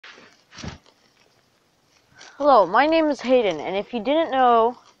Hello, my name is Hayden, and if you didn't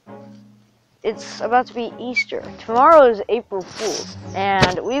know, it's about to be Easter. Tomorrow is April Fool's,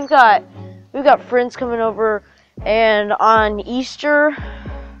 and we've got friends coming over, and on Easter,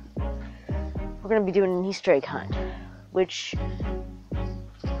 we're gonna be doing an Easter egg hunt, which,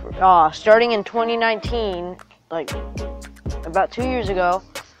 starting in 2019, like about 2 years ago,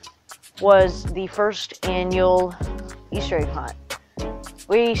 was the first annual Easter egg hunt.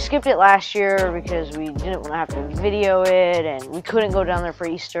 We skipped it last year because we didn't want to have to video it, and we couldn't go down there for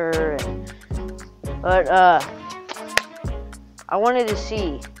Easter. But I wanted to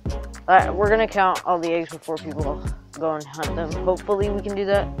see. We're gonna count all the eggs before people go and hunt them. Hopefully, we can do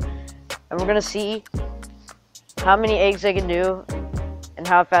that, and we're gonna see how many eggs they can do and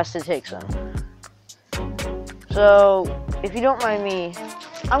how fast it takes them. So, if you don't mind me,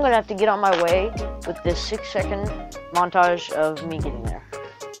 I'm gonna have to get on my way with this 6-second montage of me getting there.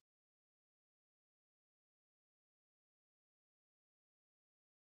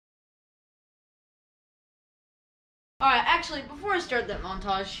 Alright, actually, before I start that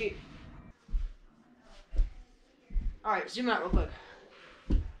montage, Alright, zoom out real quick.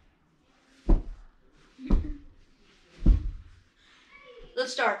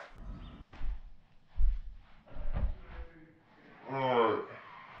 Let's start.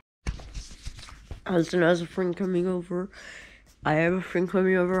 Hudson has a friend coming over. I have a friend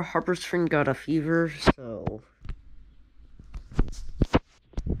coming over. Harper's friend got a fever, so...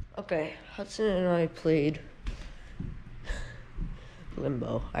 Okay, Hudson and I played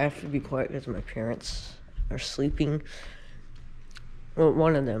Limbo. I have to be quiet because my parents are sleeping. Well,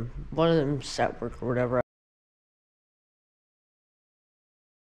 one of them's at work or whatever.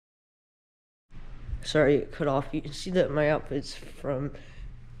 Sorry, it cut off. You can see that my outfit's from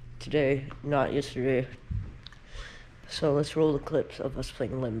today, not yesterday. So let's roll the clips of us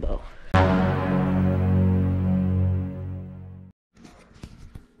playing Limbo.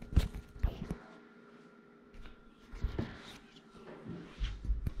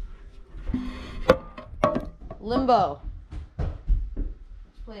 Limbo.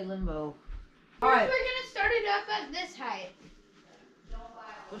 Let's play Limbo. Alright. We're gonna start it up at this height.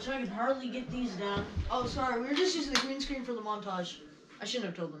 Which I can hardly get these down. Oh, sorry, we were just using the green screen for the montage. I shouldn't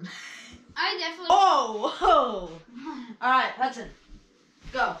have told them. I definitely. Oh, whoa! Alright, Hudson.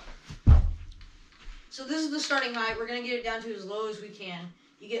 Go. So this is the starting height. We're gonna get it down to as low as we can.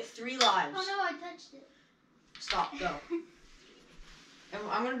 You get 3 lives. Oh no, I touched it. Stop, go. And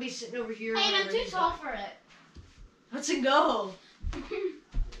I'm gonna be sitting over here. Hey, I'm too tall for it. Hudson, go.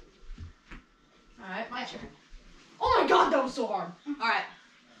 Alright, my turn. Oh my god, that was so hard. Alright,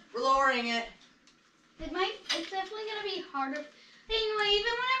 we're lowering it. It's definitely gonna be harder. Anyway,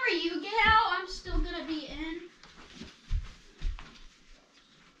 even whenever you get out, I'm still gonna be in.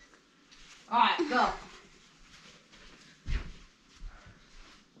 Alright, go.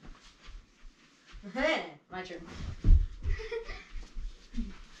 My turn.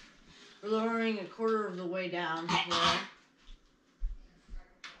 We're lowering a quarter of the way down.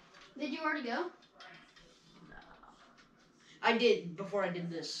 Did you already go? No. I did before I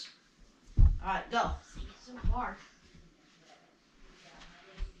did this. Alright, go. It's so hard.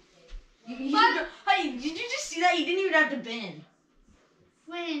 Hey, did you just see that? You didn't even have to bend.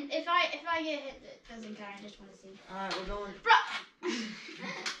 If I get hit, it doesn't count. I just want to see. Alright, we're going. Bro.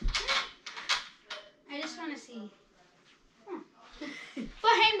 I just want to see.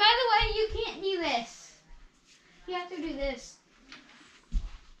 But hey, by the way, you can't do this. You have to do this.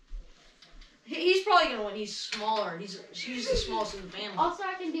 He's probably gonna win. He's smaller. He's the smallest in the family. Also,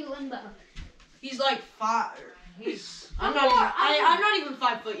 I can do Limbo. He's like 5. I'm not even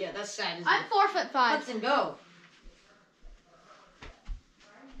 5 foot yet. That's sad. I'm 4'5". Hudson, go.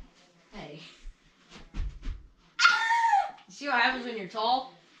 Hey. You see what happens when you're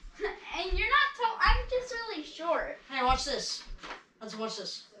tall? And you're not tall. I'm just really short. Hey, watch this. Let's watch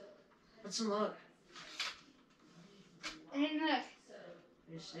this. Let's look. And look.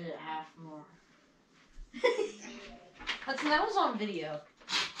 I just did it half more. That was on video.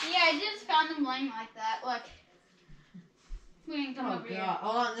 Yeah, I just found them laying like that. Look. We can come over here.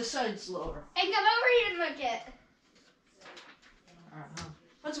 Hold on, this side's lower. Hey, come over here and look at. Alright,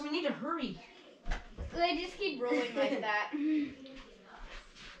 Hudson, we need to hurry. They just keep rolling like that.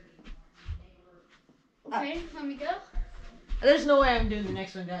 Okay, let me go. There's no way I'm doing the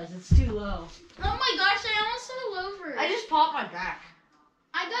next one, guys. It's too low. Oh my gosh, I almost fell over. I just popped my back.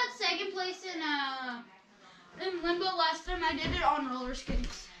 I got second place in Limbo last time. I did it on roller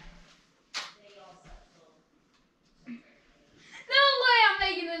skates. No way I'm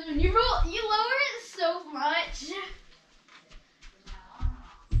making this one. You lower it so much.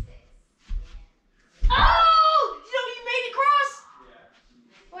 Oh!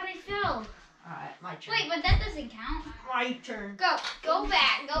 doesn't count. My turn. Go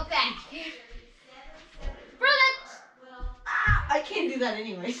back. Bro, that's... I can't do that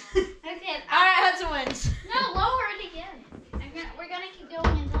anyways. Okay. Alright, Hudson wins. No, lower it again. We're gonna keep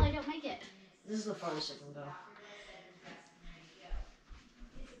going until I don't make it. This is the farthest I can go.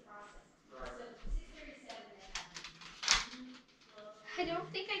 I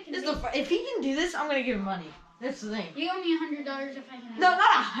don't think I can. If he can do this, I'm gonna give him money. That's the thing. You owe me $100 if I can. No, not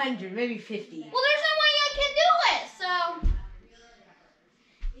 100, maybe 50. Well, there's no way I can do it, so.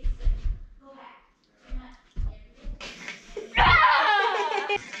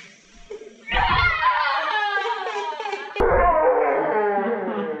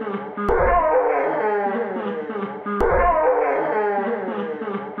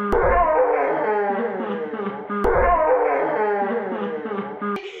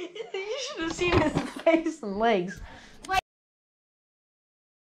 You should have seen his face and legs.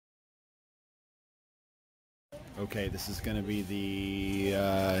 Okay, this is going to be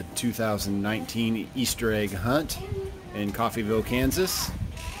the 2019 Easter egg hunt in Coffeyville, Kansas.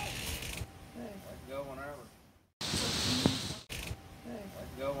 Go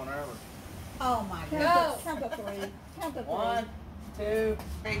whenever. Oh my God. Count to three. Count to three. 1, 2,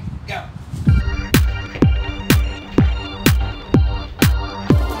 3, go.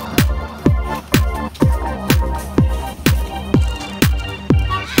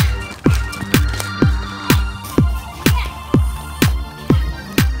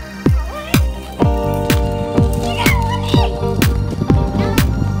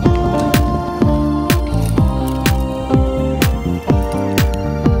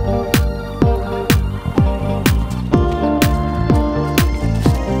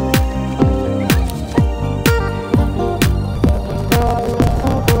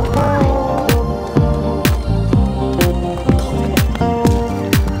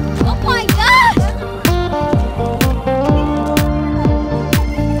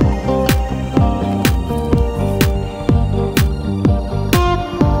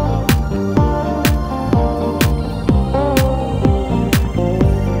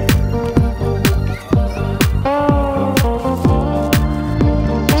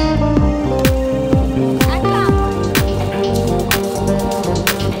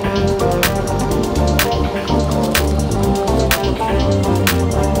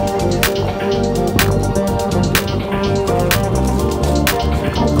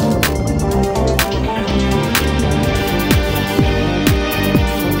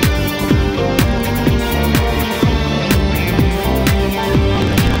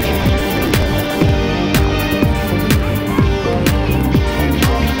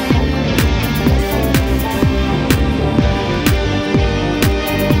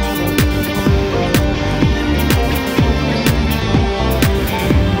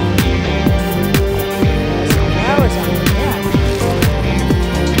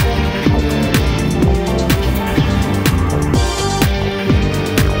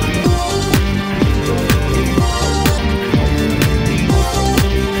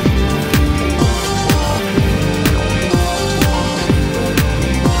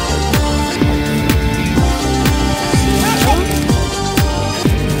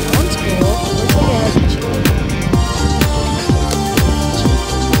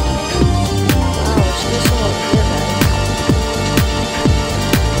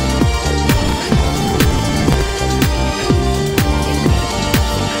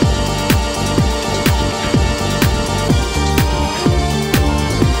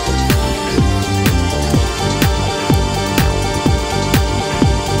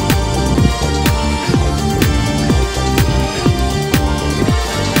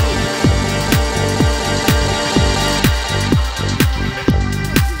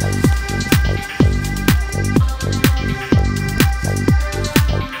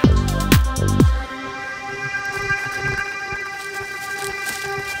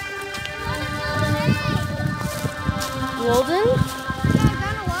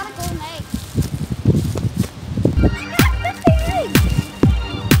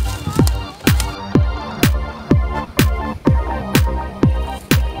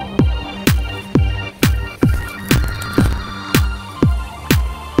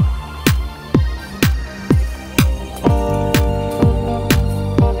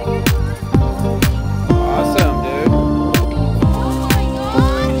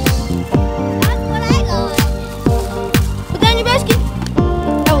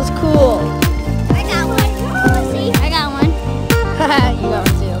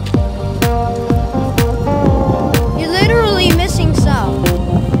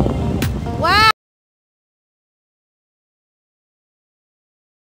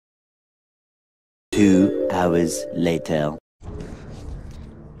 hours later.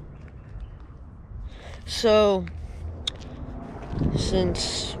 So,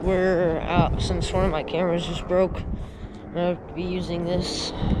 since one of my cameras just broke, I'm gonna have to be using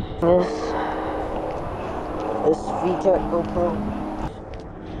this VTech GoPro.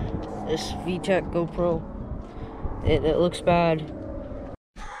 This VTech GoPro. It looks bad.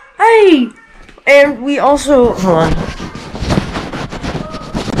 Hey! And we also, hold on.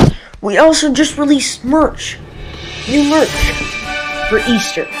 We also just released merch. New merch for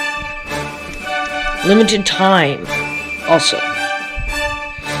Easter. Limited time, also.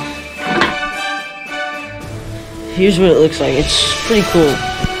 Here's what it looks like. It's pretty cool.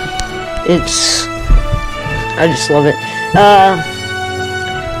 I just love it.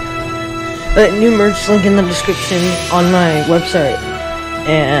 New merch link in the description on my website,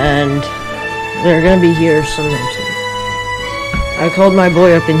 and they're gonna be here sometime soon. I called my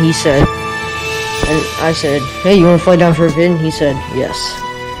boy up and he said, and I said, hey, you wanna fly down for a vid? And he said, yes.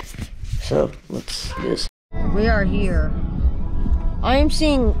 So, let's do this. We are here. I am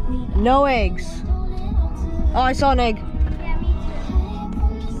seeing no eggs. Oh, I saw an egg.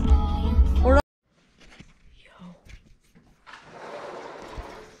 Yo.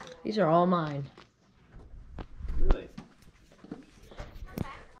 These are all mine. Really?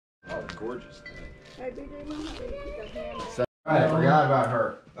 Oh, gorgeous. I forgot about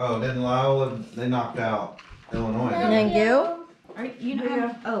her. Oh, didn't Loyola, they knocked out Illinois. Thank you.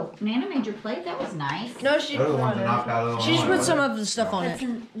 Nana made your plate. That was nice. No, she They're the ones that knocked out Illinois. She just put some of the stuff on it.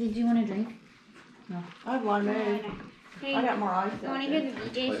 Did you want a drink? I have lemonade. Hey, I got more ice. you want to hear the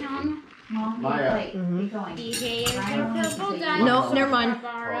DJ song? Mom, Maya. plate. Keep going. DJ is a purple diamond. No, never mind. Of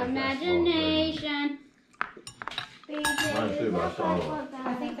our imagination. Mine too, but I saw one.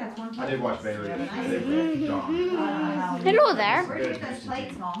 I think that's one. I did watch Bailey yesterday. John. Hello there. Where did those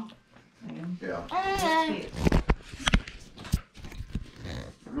plates, Mom? Yeah. I'm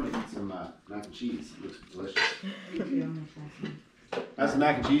gonna get some mac and cheese. It looks delicious. That's the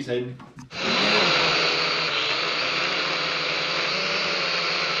mac and cheese, Hayden.